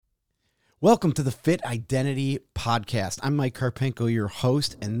Welcome to the Fit Identity Podcast. I'm Mike Karpenko, your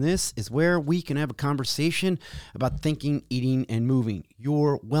host, and this is where we can have a conversation about thinking, eating, and moving,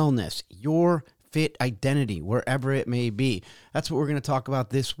 your wellness, your fit identity, wherever it may be. That's what we're going to talk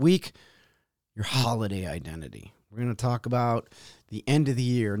about this week, your holiday identity. We're going to talk about the end of the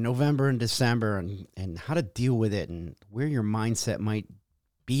year, November and December, and how to deal with it and where your mindset might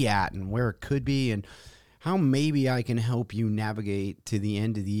be at and where it could be, and how maybe I can help you navigate to the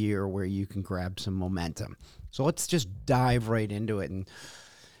end of the year where you can grab some momentum. So let's just dive right into it. And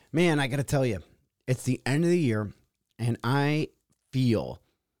man, I got to tell you, it's the end of the year, and I feel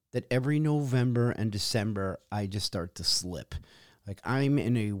that every November and December, I just start to slip. Like I'm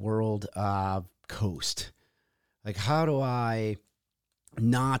in a world of coast. Like how do I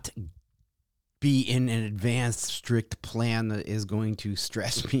not be in an advanced, strict plan that is going to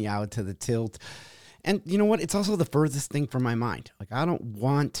stress me out to the tilt? And you know what? It's also the furthest thing from my mind. Like, I don't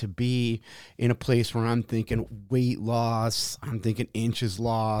want to be in a place where I'm thinking weight loss. I'm thinking inches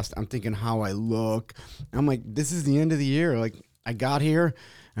lost. I'm thinking how I look. I'm like, this is the end of the year. Like, I got here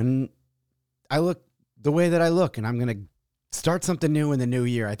and I look the way that I look, and I'm going to start something new in the new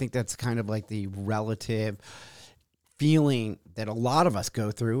year. I think that's kind of like the relative feeling that a lot of us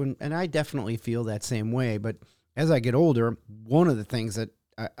go through. And I definitely feel that same way. But as I get older, one of the things that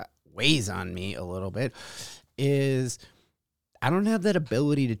weighs on me a little bit is I don't have that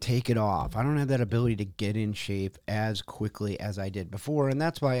ability to take it off. I don't have that ability to get in shape as quickly as I did before. And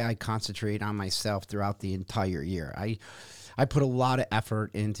that's why I concentrate on myself throughout the entire year. I put a lot of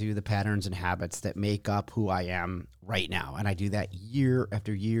effort into the patterns and habits that make up who I am right now. And I do that year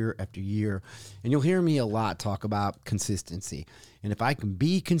after year after year. And you'll hear me a lot talk about consistency. And if I can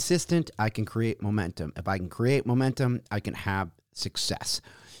be consistent, I can create momentum. If I can create momentum, I can have success.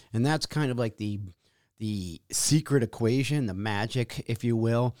 And that's kind of like the secret equation, the magic, if you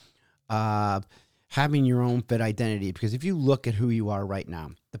will, of having your own fit identity. Because if you look at who you are right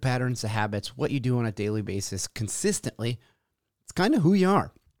now, the patterns, the habits, what you do on a daily basis consistently, it's kind of who you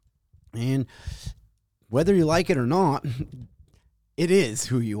are. And whether you like it or not, it is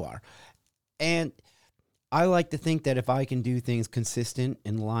who you are. And I like to think that if I can do things consistent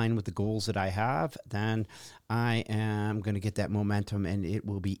in line with the goals that I have, then I am going to get that momentum, and it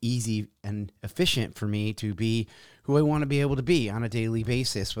will be easy and efficient for me to be who I want to be able to be on a daily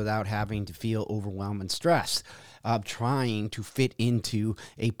basis without having to feel overwhelmed and stressed of trying to fit into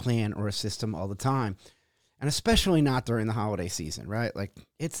a plan or a system all the time. And especially not during the holiday season, right? Like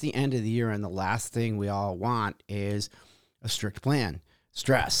it's the end of the year, and the last thing we all want is a strict plan,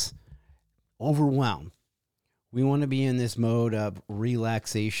 stress, overwhelm. We want to be in this mode of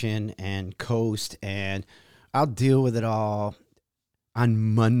relaxation and coast, and I'll deal with it all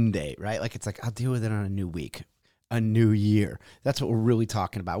on Monday, right? Like it's like I'll deal with it on a new week, a new year. That's what we're really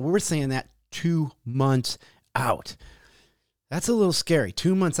talking about. We're saying that 2 months out. That's a little scary.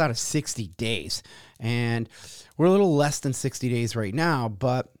 2 months out of 60 days. And we're a little less than 60 days right now,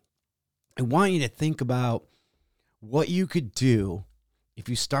 but I want you to think about what you could do if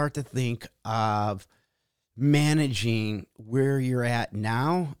you start to think of managing where you're at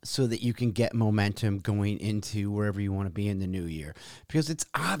now so that you can get momentum going into wherever you want to be in the new year. Because it's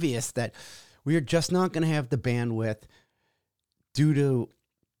obvious that we are just not going to have the bandwidth due to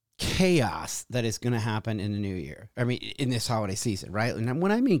chaos that is going to happen in the new year. I mean, in this holiday season, right? And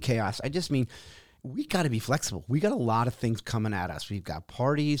when I mean chaos, I just mean we got to be flexible. We got a lot of things coming at us. We've got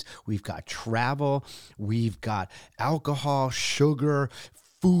parties, we've got travel, we've got alcohol, sugar,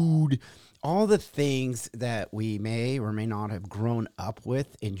 food, all the things that we may or may not have grown up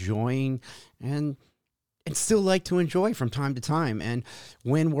with enjoying and still like to enjoy from time to time. And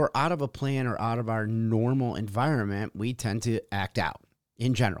when we're out of a plan or out of our normal environment, we tend to act out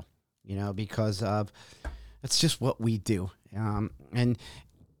in general, because of that's just what we do. And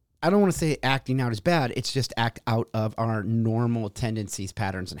I don't want to say acting out is bad. It's just act out of our normal tendencies,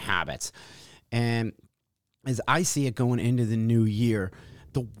 patterns, and habits. And as I see it going into the new year,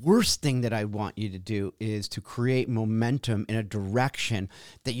 the worst thing that I want you to do is to create momentum in a direction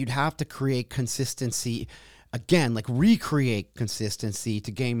that you'd have to create consistency again, like recreate consistency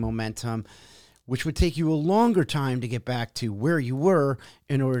to gain momentum, which would take you a longer time to get back to where you were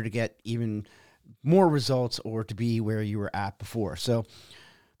in order to get even more results or to be where you were at before. So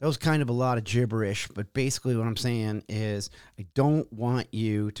that was kind of a lot of gibberish, but basically what I'm saying is I don't want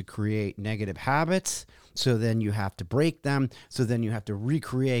you to create negative habits, so then you have to break them, so then you have to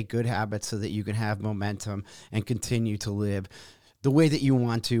recreate good habits so that you can have momentum and continue to live the way that you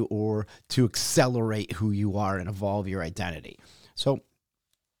want to, or to accelerate who you are and evolve your identity. So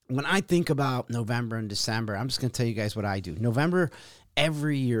when I think about November and December, I'm just going to tell you guys what I do. November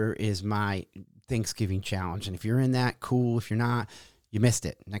every year is my Thanksgiving challenge. And if you're in that, cool. If you're not, you missed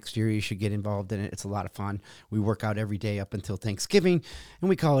it. Next year, you should get involved in it. It's a lot of fun. We work out every day up until Thanksgiving, and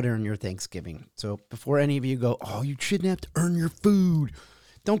we call it Earn Your Thanksgiving. So before any of you go, oh, you shouldn't have to earn your food,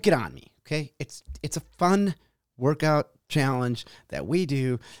 don't get on me, okay? It's a fun workout challenge that we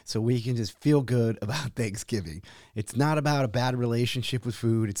do so we can just feel good about Thanksgiving. It's not about a bad relationship with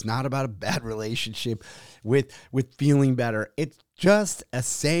food. It's not about a bad relationship with feeling better. It's just a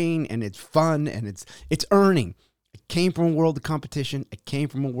saying, and it's fun, and it's earning. It came from a world of competition. It came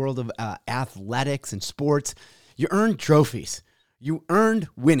from a world of athletics and sports. You earned trophies. You earned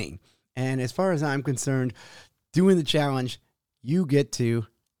winning. And as far as I'm concerned, doing the challenge, you get to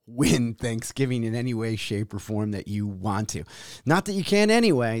win Thanksgiving in any way, shape, or form that you want to. Not that you can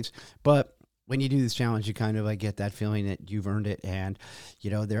anyways, but when you do this challenge, you kind of like get that feeling that you've earned it, and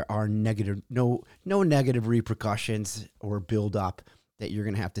there are no negative repercussions or build up that you're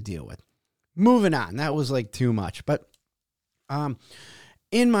going to have to deal with. Moving on, that was like too much, but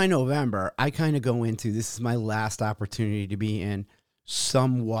in my November, I kind of go into, this is my last opportunity to be in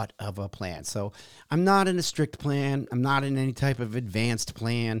somewhat of a plan. So I'm not in a strict plan. I'm not in any type of advanced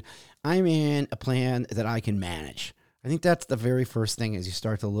plan. I'm in a plan that I can manage. I think that's the very first thing as you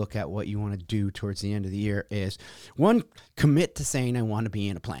start to look at what you want to do towards the end of the year is, one, commit to saying I want to be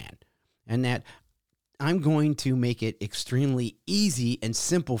in a plan, and that I'm going to make it extremely easy and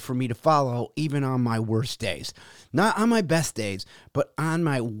simple for me to follow even on my worst days. Not on my best days, but on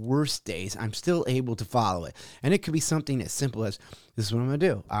my worst days, I'm still able to follow it. And it could be something as simple as, this is what I'm going to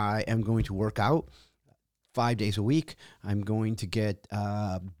do. I am going to work out 5 days a week. I'm going to get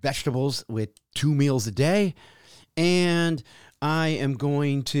vegetables with 2 meals a day. And I am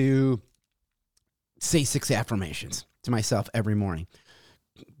going to say 6 affirmations to myself every morning.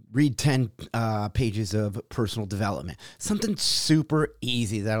 Read 10 pages of personal development. Something super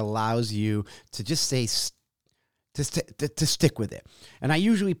easy that allows you to just say, to stick with it. And I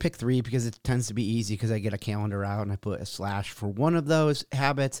usually pick 3 because it tends to be easy because I get a calendar out and I put a slash for one of those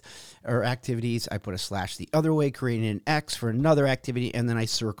habits or activities. I put a slash the other way, creating an X for another activity, and then I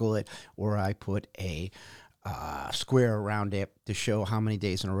circle it, or I put a square around it to show how many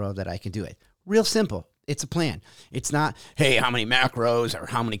days in a row that I can do it. Real simple. It's a plan. It's not, hey, how many macros or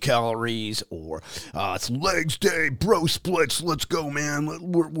how many calories, or it's legs day, bro splits. Let's go, man.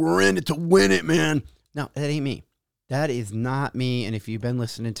 We're in it to win it, man. No, that ain't me. That is not me. And if you've been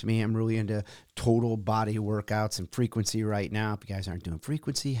listening to me, I'm really into total body workouts and frequency right now. If you guys aren't doing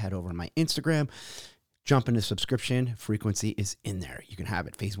frequency, head over to my Instagram, jump into subscription. Frequency is in there. You can have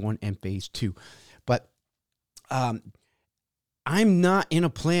it phase 1 and phase 2. But I'm not in a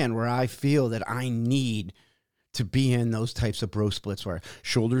plan where I feel that I need to be in those types of bro splits where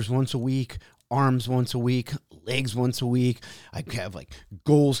shoulders once a week, arms once a week, legs once a week. I have like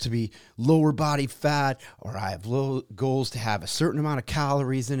goals to be lower body fat, or I have goals to have a certain amount of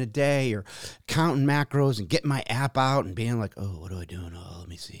calories in a day, or counting macros and getting my app out and being like, oh, what am I doing? Oh, let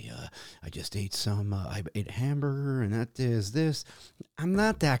me see. I just ate I ate a hamburger and that is this. I'm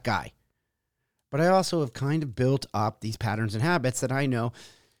not that guy. But I also have kind of built up these patterns and habits that I know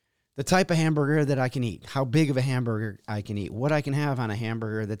the type of hamburger that I can eat, how big of a hamburger I can eat, what I can have on a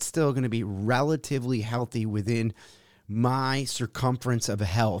hamburger that's still going to be relatively healthy within my circumference of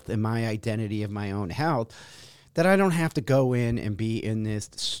health and my identity of my own health, that I don't have to go in and be in this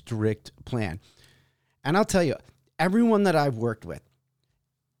strict plan. And I'll tell you, everyone that I've worked with,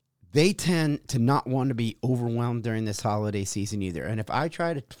 they tend to not want to be overwhelmed during this holiday season either. And if I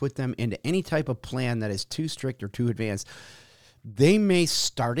try to put them into any type of plan that is too strict or too advanced, they may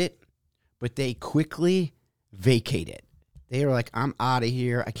start it, but they quickly vacate it. They are like, I'm out of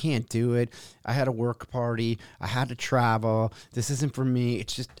here. I can't do it. I had a work party. I had to travel. This isn't for me.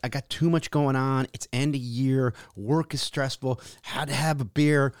 It's just, I got too much going on. It's end of year. Work is stressful. Had to have a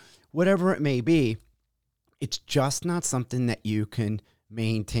beer, whatever it may be. It's just not something that you can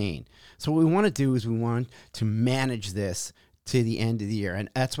maintain. So what we want to do is we want to manage this to the end of the year. And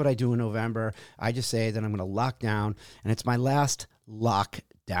that's what I do in November. I just say that I'm going to lock down, and it's my last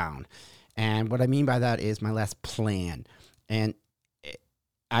lockdown. And what I mean by that is my last plan. And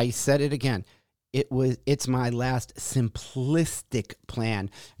I said it again. It's my last simplistic plan,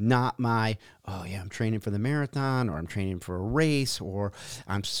 not my, oh yeah, I'm training for the marathon, or I'm training for a race, or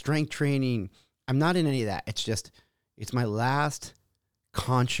I'm strength training. I'm not in any of that. It's my last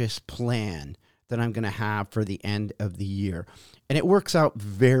conscious plan that I'm going to have for the end of the year. And it works out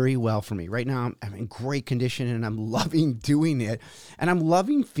very well for me. Right now, I'm in great condition, and I'm loving doing it. And I'm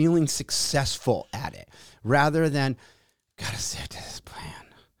loving feeling successful at it rather than, gotta stick to this plan.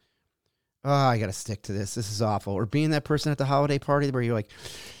 oh, I got to stick to this. This is awful. Or being that person at the holiday party where you're like,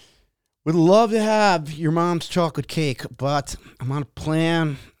 would love to have your mom's chocolate cake, but I'm on a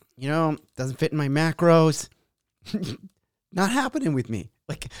plan, doesn't fit in my macros. Not happening with me.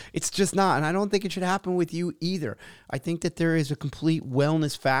 Like, it's just not. And I don't think it should happen with you either. I think that there is a complete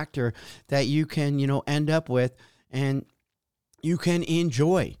wellness factor that you can, end up with and you can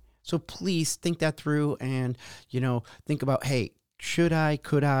enjoy. So please think that through and, think about, hey, could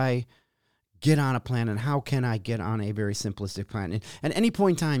I get on a plan, and how can I get on a very simplistic plan? And at any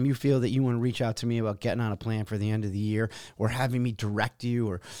point in time you feel that you want to reach out to me about getting on a plan for the end of the year, or having me direct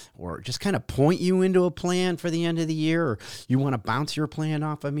you or just kind of point you into a plan for the end of the year, or you want to bounce your plan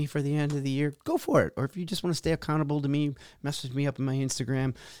off of me for the end of the year, go for it. Or if you just want to stay accountable to me, message me up on my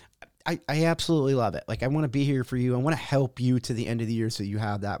Instagram. I absolutely love it. Like, I want to be here for you. I want to help you to the end of the year so you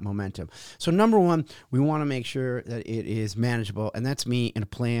have that momentum. So number one, we want to make sure that it is manageable, and that's me in a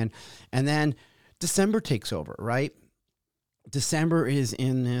plan. And then December takes over, right? December is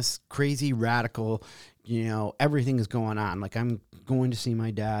in this crazy radical, everything is going on. Like, I'm going to see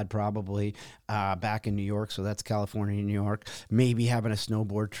my dad probably back in New York. So that's California, New York. Maybe having a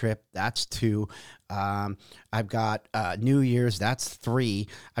snowboard trip. That's 2. I've got New Year's. That's 3.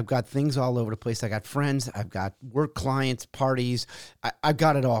 I've got things all over the place. I got friends. I've got work clients, parties. I've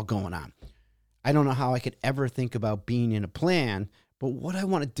got it all going on. I don't know how I could ever think about being in a plan. But what I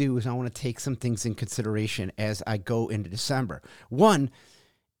want to do is I want to take some things in consideration as I go into December. One,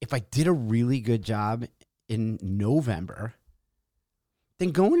 if I did a really good job in November, then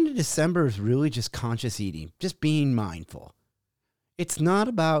going into December is really just conscious eating, just being mindful. It's not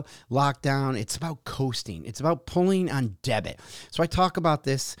about lockdown. It's about coasting. It's about pulling on debit. So I talk about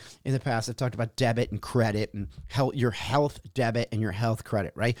this in the past. I've talked about debit and credit and your health debit and your health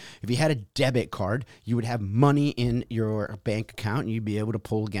credit, right? If you had a debit card, you would have money in your bank account and you'd be able to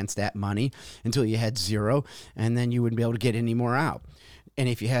pull against that money until you had 0, and then you wouldn't be able to get any more out. And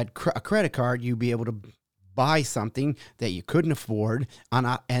if you had a credit card, you'd be able to buy something that you couldn't afford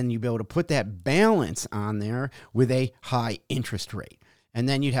and you'd be able to put that balance on there with a high interest rate. And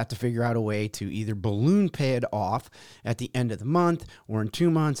then you'd have to figure out a way to either balloon pay it off at the end of the month or in 2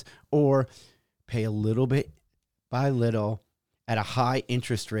 months, or pay a little bit by little at a high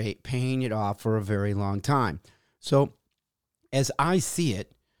interest rate, paying it off for a very long time. So as I see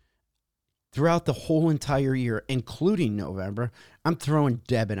it, throughout the whole entire year, including November, I'm throwing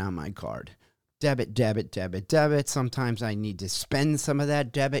debit on my card. Debit, debit, debit, debit. Sometimes I need to spend some of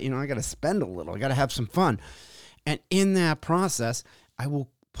that debit. I got to spend a little. I got to have some fun. And in that process, I will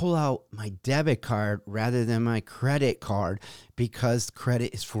pull out my debit card rather than my credit card, because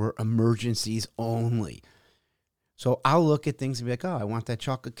credit is for emergencies only. So I'll look at things and be like, oh, I want that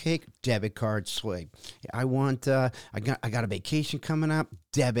chocolate cake, debit card swipe. I want, I got a vacation coming up,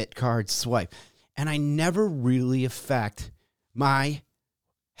 debit card swipe. And I never really affect my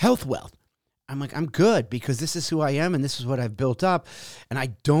health wealth. I'm like, I'm good because this is who I am and this is what I've built up. And I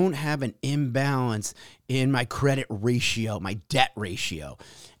don't have an imbalance in my credit ratio, my debt ratio.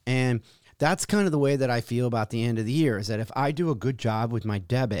 And that's kind of the way that I feel about the end of the year, is that if I do a good job with my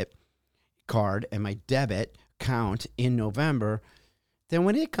debit card and my debit account in November, then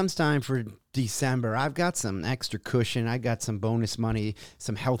when it comes time for December, I've got some extra cushion. I got some bonus money,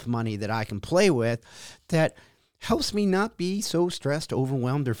 some health money that I can play with that helps me not be so stressed,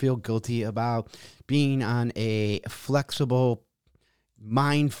 overwhelmed, or feel guilty about being on a flexible,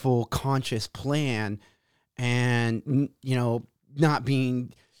 mindful, conscious plan and, not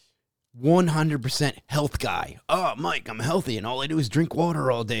being 100% health guy. Oh, Mike, I'm healthy and all I do is drink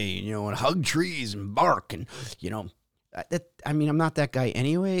water all day, and hug trees and bark and, I'm not that guy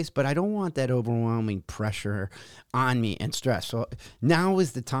anyways, but I don't want that overwhelming pressure on me and stress. So now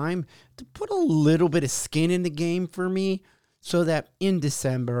is the time to put a little bit of skin in the game for me so that in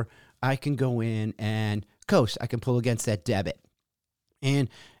December I can go in and coast. I can pull against that debit. And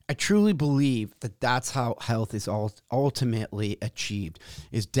I truly believe that that's how health is ultimately achieved,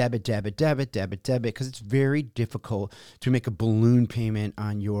 is debit, debit, debit, debit, debit, because it's very difficult to make a balloon payment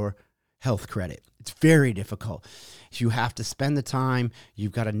on your health credit. It's very difficult. You have to spend the time.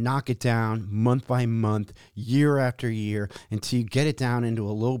 You've got to knock it down month by month, year after year, until you get it down into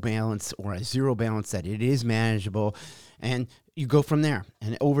a low balance or a zero balance that it is manageable. And you go from there.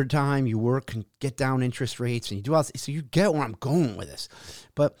 And over time, you work and get down interest rates and you do all this. So you get where I'm going with this.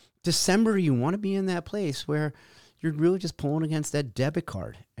 But December, you want to be in that place where you're really just pulling against that debit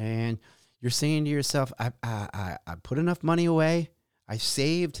card. And you're saying to yourself, I put enough money away. I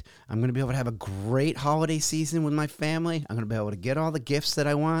saved. I'm going to be able to have a great holiday season with my family. I'm going to be able to get all the gifts that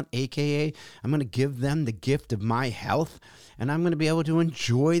I want, AKA I'm going to give them the gift of my health, and I'm going to be able to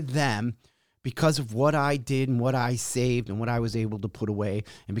enjoy them because of what I did and what I saved and what I was able to put away,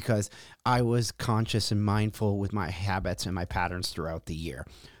 and because I was conscious and mindful with my habits and my patterns throughout the year.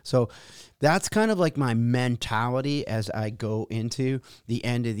 So that's kind of like my mentality as I go into the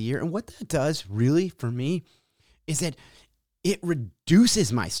end of the year. And what that does really for me is that it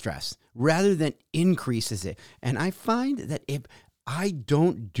reduces my stress rather than increases it. And I find that if I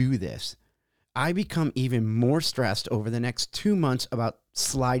don't do this, I become even more stressed over the next 2 months about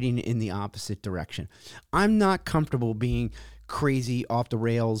sliding in the opposite direction. I'm not comfortable being crazy off the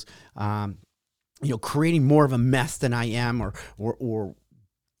rails, creating more of a mess than I am, or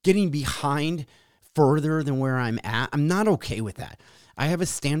getting behind further than where I'm at. I'm not okay with that. I have a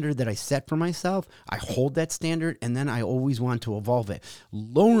standard that I set for myself. I hold that standard, and then I always want to evolve it.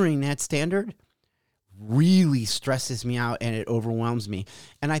 Lowering that standard really stresses me out and it overwhelms me.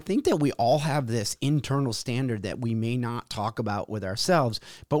 And I think that we all have this internal standard that we may not talk about with ourselves,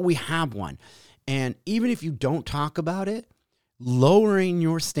 but we have one. And even if you don't talk about it, lowering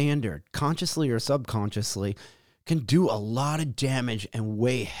your standard, consciously or subconsciously, can do a lot of damage and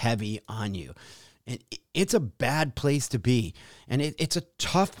weigh heavy on you. And it's a bad place to be. And it's a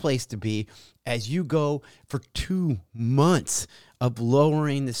tough place to be as you go for 2 months of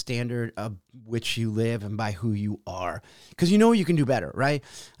lowering the standard of which you live and by who you are. Because you can do better, right?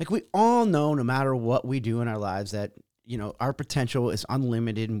 Like we all know, no matter what we do in our lives, that our potential is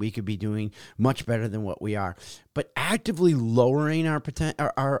unlimited and we could be doing much better than what we are. But actively lowering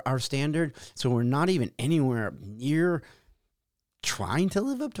our standard, so we're not even anywhere near trying to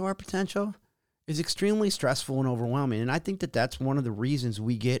live up to our potential, is extremely stressful and overwhelming. And I think that that's one of the reasons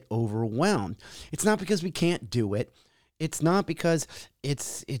we get overwhelmed. It's not because we can't do it. It's not because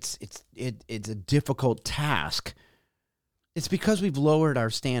it's a difficult task. It's because we've lowered our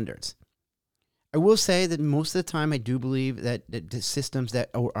standards. I will say that most of the time I do believe that the systems that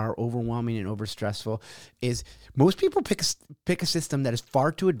are overwhelming and overstressful is most people pick a system that is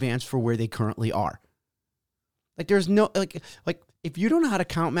far too advanced for where they currently are. Like there's no, like if you don't know how to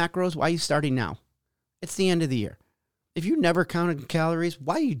count macros, why are you starting now? It's the end of the year. If you never counted calories,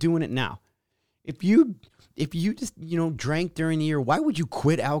 why are you doing it now? If you just, drank during the year, why would you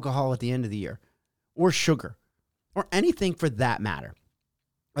quit alcohol at the end of the year? Or sugar? Or anything for that matter?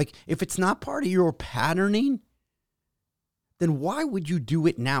 Like, if it's not part of your patterning, then why would you do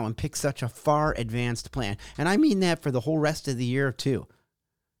it now and pick such a far advanced plan? And I mean that for the whole rest of the year too.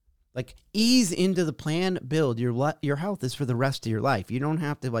 Like, ease into the plan, build. Your health is for the rest of your life. You don't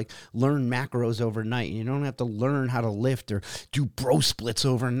have to learn macros overnight. You don't have to learn how to lift or do bro splits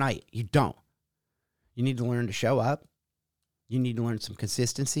overnight. You don't. You need to learn to show up. You need to learn some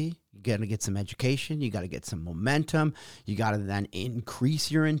consistency. You got to get some education. You got to get some momentum. You got to then increase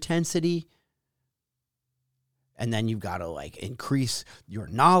your intensity. And then you've got to increase your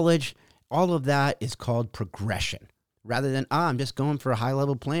knowledge. All of that is called progression. Rather than, I'm just going for a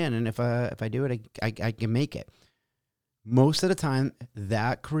high-level plan, and if I do it, I can make it. Most of the time,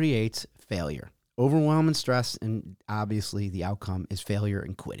 that creates failure. Overwhelm and stress, and obviously the outcome is failure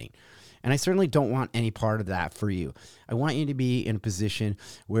and quitting. And I certainly don't want any part of that for you. I want you to be in a position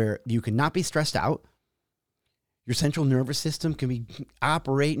where you can not be stressed out. Your central nervous system can be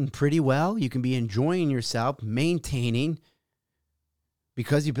operating pretty well. You can be enjoying yourself, maintaining,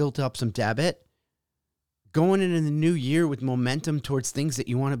 because you built up some debit. Going into the new year with momentum towards things that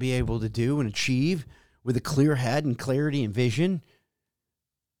you want to be able to do and achieve with a clear head and clarity and vision.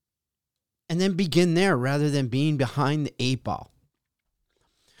 And then begin there rather than being behind the 8 ball.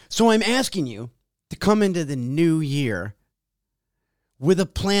 So I'm asking you to come into the new year with a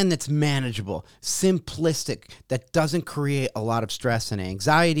plan that's manageable, simplistic, that doesn't create a lot of stress and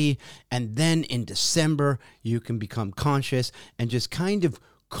anxiety. And then in December, you can become conscious and just kind of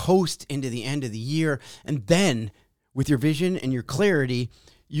coast into the end of the year. And then with your vision and your clarity,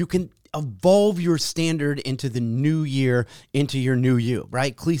 you can evolve your standard into the new year, into your new you,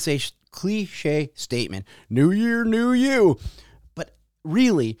 right? Cliche statement, new year, new you. But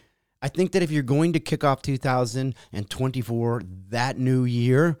really, I think that if you're going to kick off 2024, that new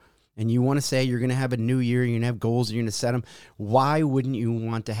year, and you want to say you're going to have a new year, you're going to have goals, you're going to set them, why wouldn't you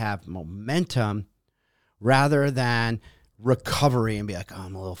want to have momentum rather than recovery and be like, oh,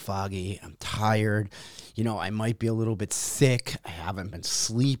 I'm a little foggy, I'm tired, I might be a little bit sick, I haven't been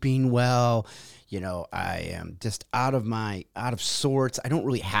sleeping well, I am just out of sorts. I don't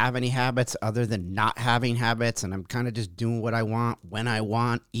really have any habits other than not having habits, and I'm kind of just doing what I want, when I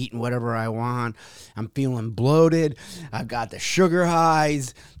want, eating whatever I want. I'm feeling bloated. I've got the sugar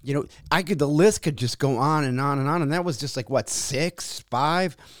highs. The list could just go on and on and on, and that was just 6,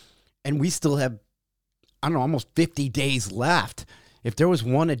 5, and we still have, I don't know, almost 50 days left. If there was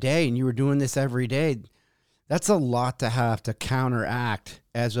one a day and you were doing this every day, that's a lot to have to counteract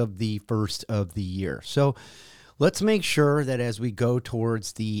as of the first of the year. So let's make sure that as we go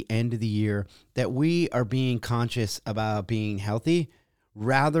towards the end of the year, that we are being conscious about being healthy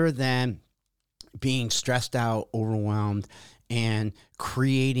rather than being stressed out, overwhelmed, and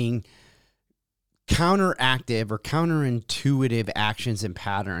creating counteractive or counterintuitive actions and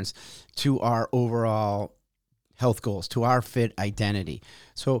patterns to our overall health goals, to our fit identity.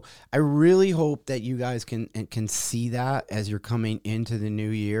 So I really hope that you guys can see that as you're coming into the new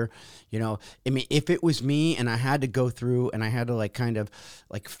year. You know, I mean, if it was me and I had to go through and I had to kind of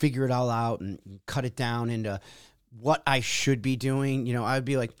figure it all out and cut it down into what I should be doing, you know, I'd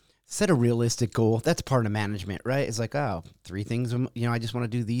be like, set a realistic goal. That's part of management, right? It's like, oh, 3 things, you know, I just want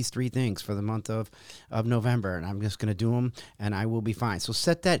to do these 3 things for the month of November, and I'm just going to do them, and I will be fine. So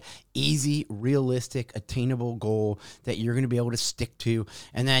set that easy, realistic, attainable goal that you're going to be able to stick to.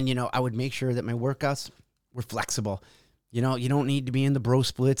 And then, you know, I would make sure that my workouts were flexible. You know, you don't need to be in the bro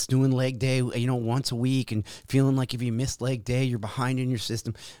splits doing leg day, you know, once a week and feeling like if you miss leg day, you're behind in your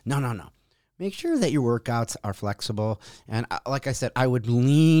system. No. Make sure that your workouts are flexible. And like I said, I would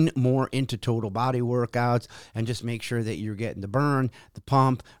lean more into total body workouts and just make sure that you're getting the burn, the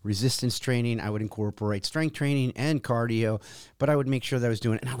pump, resistance training. I would incorporate strength training and cardio, but I would make sure that I was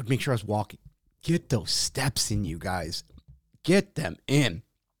doing it, and I would make sure I was walking. Get those steps in, you guys. Get them in.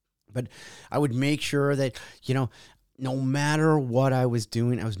 But I would make sure that, you know, no matter what I was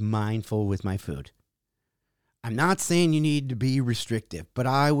doing, I was mindful with my food. I'm not saying you need to be restrictive, but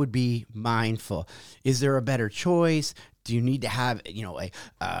I would be mindful. Is there a better choice? Do you need to have, you know,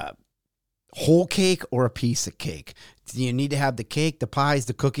 a whole cake or a piece of cake? Do you need to have the cake, the pies,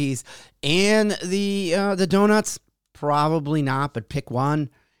 the cookies, and the donuts? Probably not, but pick one.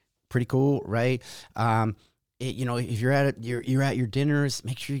 Pretty cool, right? You know, if you're at your dinners,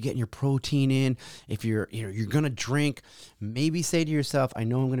 make sure you're getting your protein in. If you're gonna drink, maybe say to yourself, I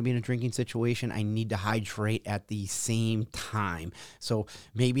know I'm gonna be in a drinking situation. I need to hydrate at the same time. So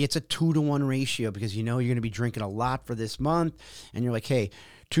maybe it's a 2-to-1 ratio because you know you're gonna be drinking a lot for this month, and you're like, hey,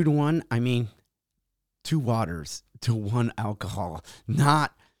 2-to-1. I mean, 2 waters to 1 alcohol,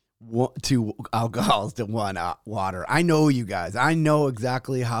 not 2 alcohols to 1 water. I know you guys. I know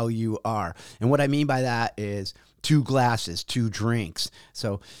exactly how you are. And what I mean by that is 2 glasses, 2 drinks.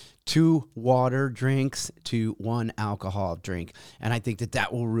 So 2 water drinks to 1 alcohol drink. And I think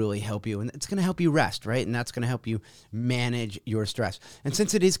that will really help you. And it's going to help you rest, right? And that's going to help you manage your stress. And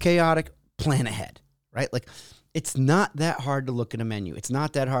since it is chaotic, plan ahead, right? Like, it's not that hard to look at a menu. It's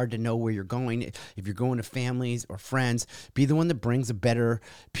not that hard to know where you're going. If you're going to families or friends, be the one that brings a better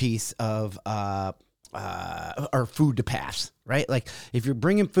piece of or food to pass, right? Like, if you're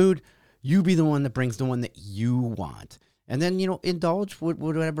bringing food, you be the one that brings the one that you want. And then, you know, indulge with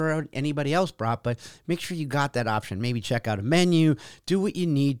whatever anybody else brought, but make sure you got that option. Maybe check out a menu, do what you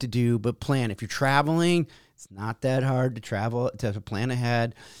need to do, but plan. If you're traveling, it's not that hard to travel, to plan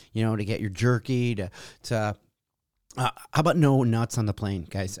ahead, you know, to get your jerky, to how about no nuts on the plane,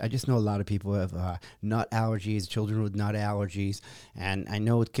 guys? I just know a lot of people have nut allergies, children with nut allergies, and I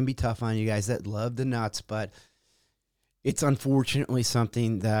know it can be tough on you guys that love the nuts, but it's unfortunately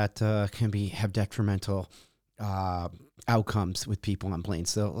something that can have detrimental outcomes with people on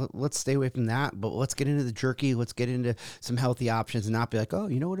planes. So let's stay away from that, but let's get into the jerky. Let's get into some healthy options and not be like, oh,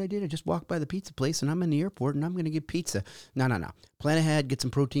 you know what I did? I just walked by the pizza place and I'm in the airport and I'm going to get pizza. No. Plan ahead, get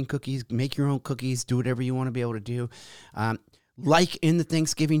some protein cookies, make your own cookies, do whatever you want to be able to do. Like in the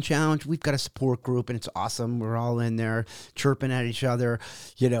Thanksgiving challenge, we've got a support group and it's awesome. We're all in there chirping at each other,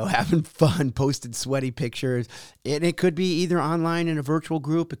 you know, having fun, posting sweaty pictures. And it could be either online in a virtual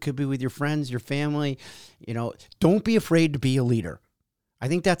group. It could be with your friends, your family. You know, don't be afraid to be a leader. I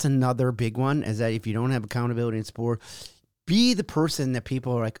think that's another big one, is that if you don't have accountability and support, be the person that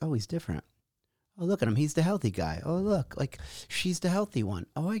people are like, oh, he's different. Oh, look at him. He's the healthy guy. Oh, look, like she's the healthy one.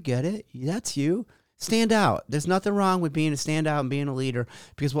 Oh, I get it. That's you. Stand out. There's nothing wrong with being a standout and being a leader,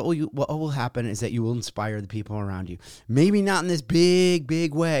 because what will happen is that you will inspire the people around you. Maybe not in this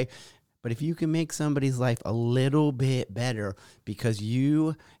big way, but if you can make somebody's life a little bit better because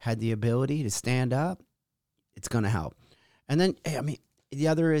you had the ability to stand up, it's going to help. And then, I mean, the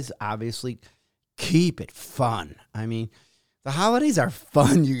other is obviously keep it fun. I mean, the holidays are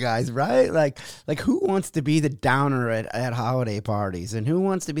fun, you guys, right? Like who wants to be the downer at holiday parties? And who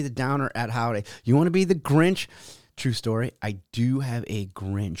wants to be the downer at holiday? You want to be the Grinch? True story. I do have a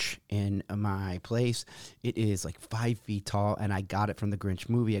Grinch in my place. It is like 5 feet tall, and I got it from the Grinch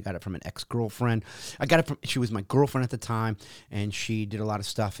movie. I got it from an ex-girlfriend. She was my girlfriend at the time, and she did a lot of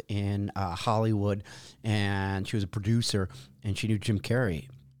stuff in Hollywood, and she was a producer, and she knew Jim Carrey.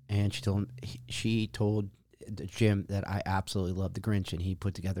 And she told Jim that I absolutely love the Grinch, and he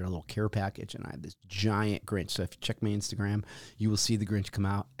put together a little care package, and I have this giant Grinch. So if you check my Instagram, you will see the Grinch come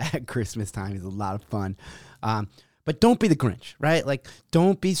out at Christmas time. It's a lot of fun. But don't be the Grinch, right? Like,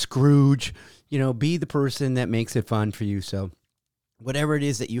 don't be Scrooge. Be the person that makes it fun for you. So whatever it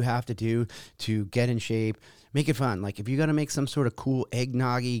is that you have to do to get in shape, make it fun. Like, if you got to make some sort of cool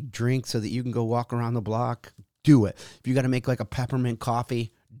eggnoggy drink so that you can go walk around the block, do it. If you got to make like a peppermint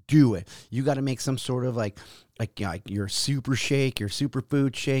coffee, do it. You got to make some sort of like your super shake, your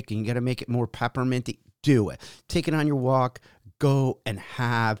superfood shake, and you got to make it more pepperminty, do it. Take it on your walk. Go and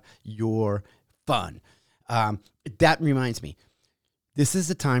have your fun. That reminds me, this is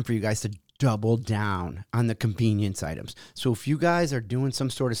the time for you guys to double down on the convenience items. So if you guys are doing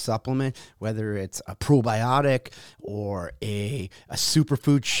some sort of supplement, whether it's a probiotic or a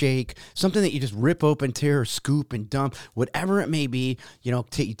superfood shake, something that you just rip open, tear, or scoop and dump, whatever it may be, you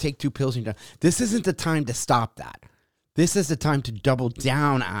take 2 pills and you're done. This isn't the time to stop that. This is the time to double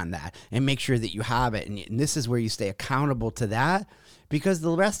down on that and make sure that you have it. And this is where you stay accountable to that, because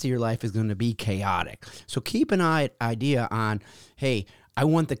the rest of your life is going to be chaotic. So keep an idea on, hey, I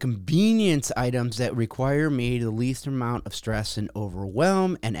want the convenience items that require me the least amount of stress and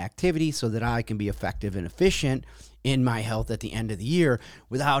overwhelm and activity so that I can be effective and efficient in my health at the end of the year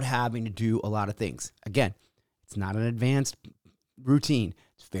without having to do a lot of things. Again, it's not an advanced routine.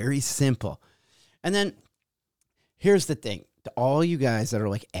 It's very simple. And then here's the thing. To all you guys that are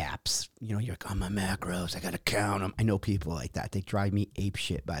like apps, you're like, oh, my macros, I got to count them. I know people like that. They drive me ape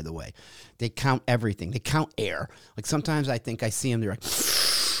shit, by the way. They count everything. They count air. Like, sometimes I think I see them, they're like,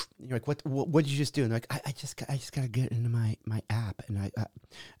 you're like, what did you just do? And they're like, I just got to get into my app. And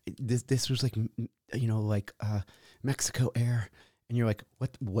this was like, Mexico Air. And you're like,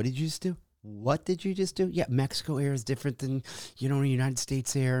 what did you just do? What did you just do? Yeah, Mexico Air is different than, United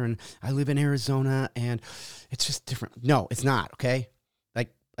States Air, and I live in Arizona, and it's just different. No, it's not, okay?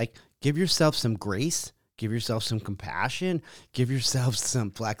 Like, give yourself some grace, give yourself some compassion, give yourself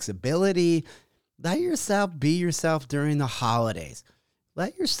some flexibility. Let yourself be yourself during the holidays.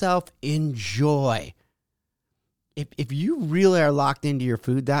 Let yourself enjoy. If you really are locked into your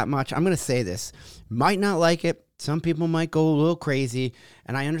food that much, I'm going to say this, might not like it. Some people might go a little crazy,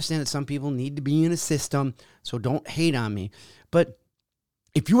 and I understand that some people need to be in a system, so don't hate on me. But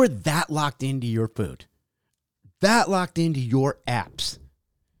if you are that locked into your food, that locked into your apps,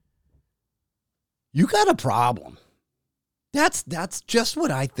 you got a problem. That's just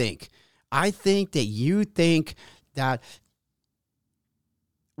what I think. I think that you think that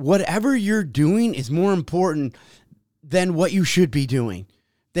whatever you're doing is more important than what you should be doing,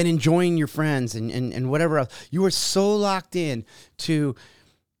 than enjoying your friends and whatever else. You are so locked in to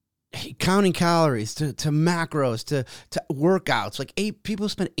counting calories, to macros, to workouts. Like, people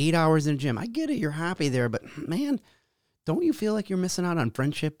spend 8 hours in a gym. I get it. You're happy there. But, man, don't you feel like you're missing out on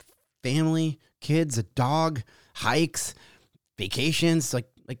friendship, family, kids, a dog, hikes, vacations? Like,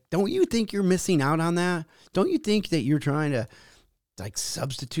 don't you think you're missing out on that? Don't you think that you're trying to,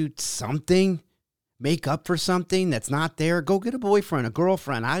 substitute something, make up for something that's not there? Go get a boyfriend, a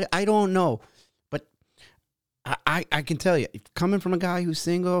girlfriend. I don't know. But I can tell you, coming from a guy who's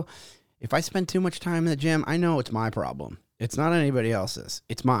single, if I spend too much time in the gym, I know it's my problem. It's not anybody else's.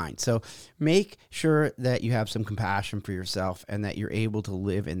 It's mine. So make sure that you have some compassion for yourself and that you're able to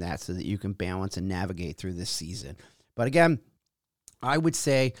live in that so that you can balance and navigate through this season. But again, I would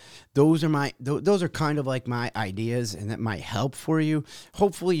say those are kind of like my ideas, and that might help for you.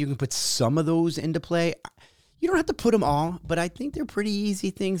 Hopefully you can put some of those into play. You don't have to put them all, but I think they're pretty easy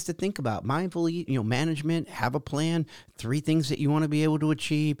things to think about. Mindful, management, have a plan, 3 things that you want to be able to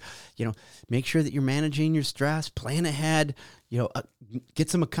achieve. Make sure that you're managing your stress, plan ahead, get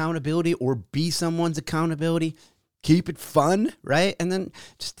some accountability or be someone's accountability. Keep it fun, right? And then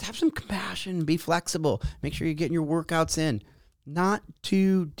just have some compassion, be flexible. Make sure you're getting your workouts in. Not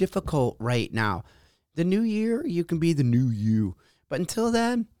too difficult right now. The new year, you can be the new you. But until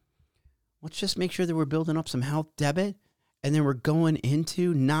then, let's just make sure that we're building up some health debit, and then we're going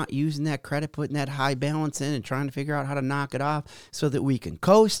into not using that credit, putting that high balance in and trying to figure out how to knock it off so that we can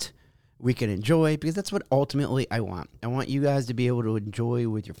coast, we can enjoy, because that's what ultimately I want. I want you guys to be able to enjoy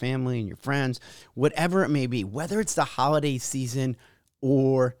with your family and your friends, whatever it may be, whether it's the holiday season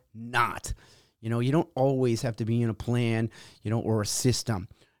or not. You don't always have to be in a plan, or a system.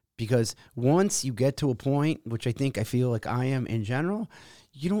 Because once you get to a point, which I feel like I am in general,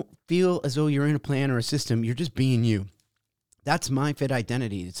 you don't feel as though you're in a plan or a system. You're just being you. That's my fit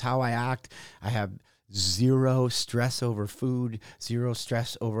identity. It's how I act. I have zero stress over food, zero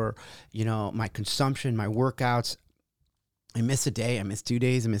stress over, my consumption, my workouts. I miss a day. I miss 2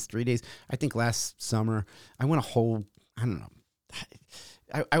 days. I miss 3 days. I think last summer I went I don't know.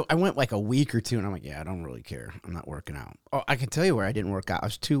 I went like a week or two, and I'm like, yeah, I don't really care. I'm not working out. Oh, I can tell you where I didn't work out. I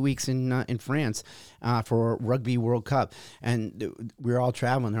was 2 weeks in France for Rugby World Cup, and we were all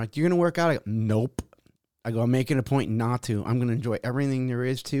traveling. They're like, "You're gonna work out?" I go, "Nope." I go, "I'm making a point not to. I'm gonna enjoy everything there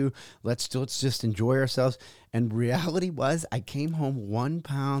is to. Let's just enjoy ourselves." And reality was, I came home 1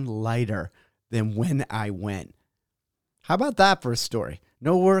 pound lighter than when I went. How about that for a story?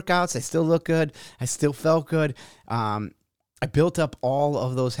 No workouts. I still look good. I still felt good. I built up all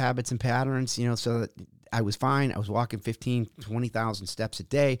of those habits and patterns, so that I was fine. I was walking 15, 20,000 steps a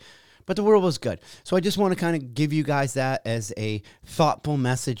day, but the world was good. So I just want to kind of give you guys that as a thoughtful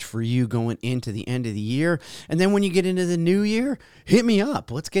message for you going into the end of the year. And then when you get into the new year, hit me up.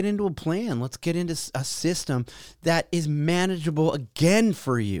 Let's get into a plan. Let's get into a system that is manageable again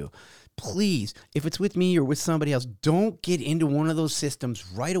for you. Please, if it's with me or with somebody else, don't get into one of those systems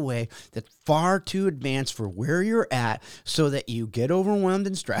right away that's far too advanced for where you're at so that you get overwhelmed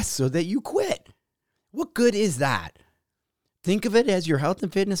and stressed so that you quit. What good is that? Think of it as your health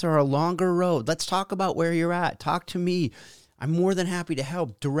and fitness are a longer road. Let's talk about where you're at. Talk to me. I'm more than happy to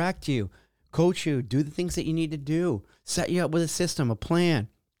help, direct you, coach you, do the things that you need to do, set you up with a system, a plan,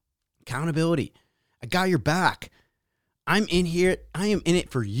 accountability. I got your back. I'm in here. I am in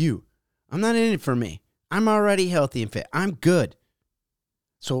it for you. I'm not in it for me. I'm already healthy and fit. I'm good.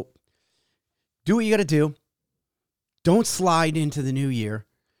 So do what you got to do. Don't slide into the new year.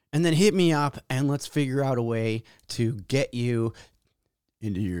 And then hit me up and let's figure out a way to get you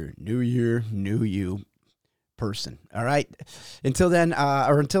into your new year, new you person. All right. Until then,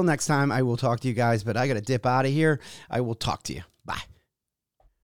 or until next time, I will talk to you guys, but I got to dip out of here. I will talk to you.